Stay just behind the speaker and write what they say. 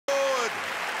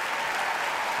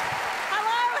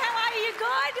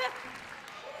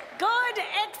Good,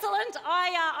 excellent.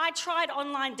 I tried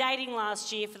online dating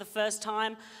last year for the first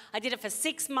time. I did it for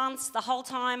 6 months. The whole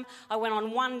time I went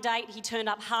on one date, he turned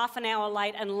up half an hour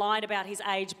late and lied about his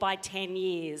age by 10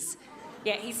 years.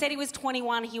 Yeah, he said he was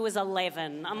 21, he was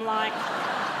 11. I'm like,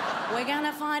 we're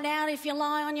gonna find out if you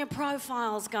lie on your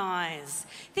profiles, guys.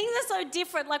 Things are so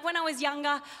different. Like when I was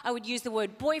younger, I would use the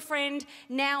word boyfriend.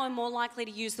 Now I'm more likely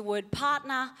to use the word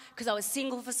partner because I was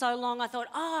single for so long. I thought,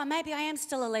 oh, maybe I am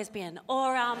still a lesbian.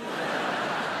 Or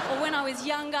when I was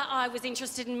younger, I was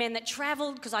interested in men that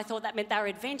travelled because I thought that meant they were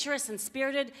adventurous and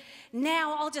spirited.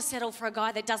 Now I'll just settle for a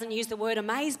guy that doesn't use the word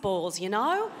amazeballs, you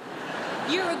know?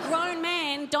 You're a grown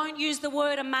man, don't use the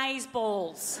word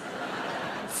amazeballs.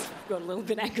 Got a little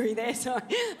bit angry there, so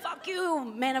fuck you,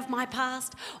 men of my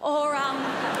past. Or,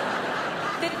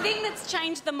 the thing that's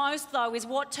changed the most, though, is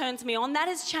what turns me on. That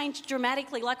has changed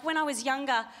dramatically. Like, when I was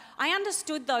younger, I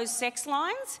understood those sex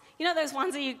lines. You know those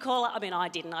ones that you call up? I mean, I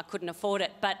didn't. I couldn't afford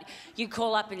it. But you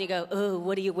call up and you go, oh,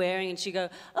 what are you wearing? And she go,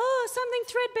 oh, something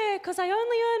threadbare, because I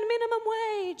only earn minimum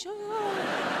wage.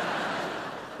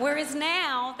 Oh. Whereas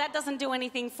now, that doesn't do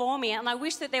anything for me. And I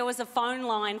wish that there was a phone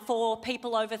line for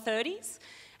people over 30s.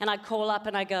 And I'd call up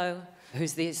and I go,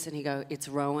 who's this? And he'd go, it's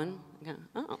Rowan. I go,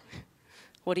 oh,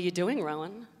 what are you doing,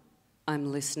 Rowan?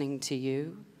 I'm listening to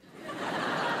you.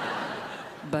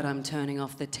 But I'm turning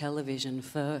off the television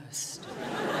first.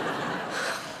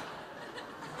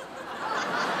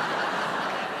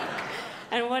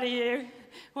 And what are you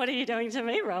doing to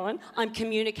me, Rowan? I'm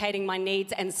communicating my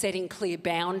needs and setting clear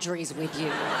boundaries with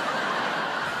you.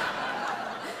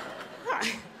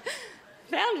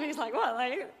 Boundaries? Like what?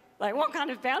 Like what kind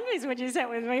of boundaries would you set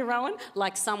with me, Rowan?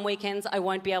 Like some weekends I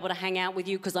won't be able to hang out with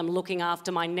you because I'm looking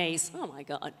after my niece. Oh, my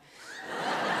God.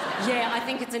 Yeah, I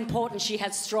think it's important she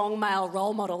has strong male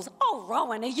role models. Oh,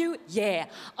 Rowan, are you? Yeah,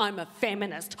 I'm a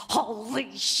feminist.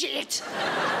 Holy shit.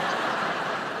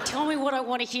 Tell me what I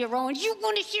want to hear, Rowan. You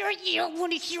want to hear it? You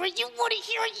want to hear it? You want to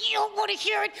hear it? You want to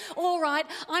hear it? All right,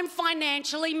 I'm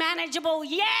financially manageable.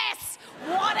 Yes!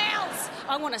 What else?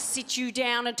 I want to sit you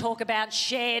down and talk about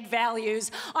shared values.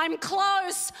 I'm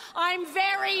close. I'm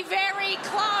very, very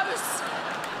close.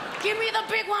 Give me the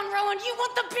big one, Rowan. You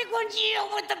want the big one? You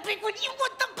want the big one? You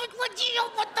want the big one? You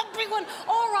want the big one?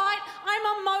 All right, I'm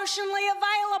emotionally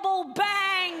available.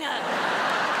 Bang!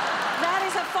 That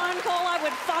is a phone call I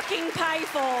would fucking pay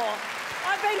for.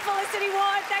 I've been Felicity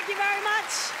White. Thank you very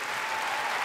much.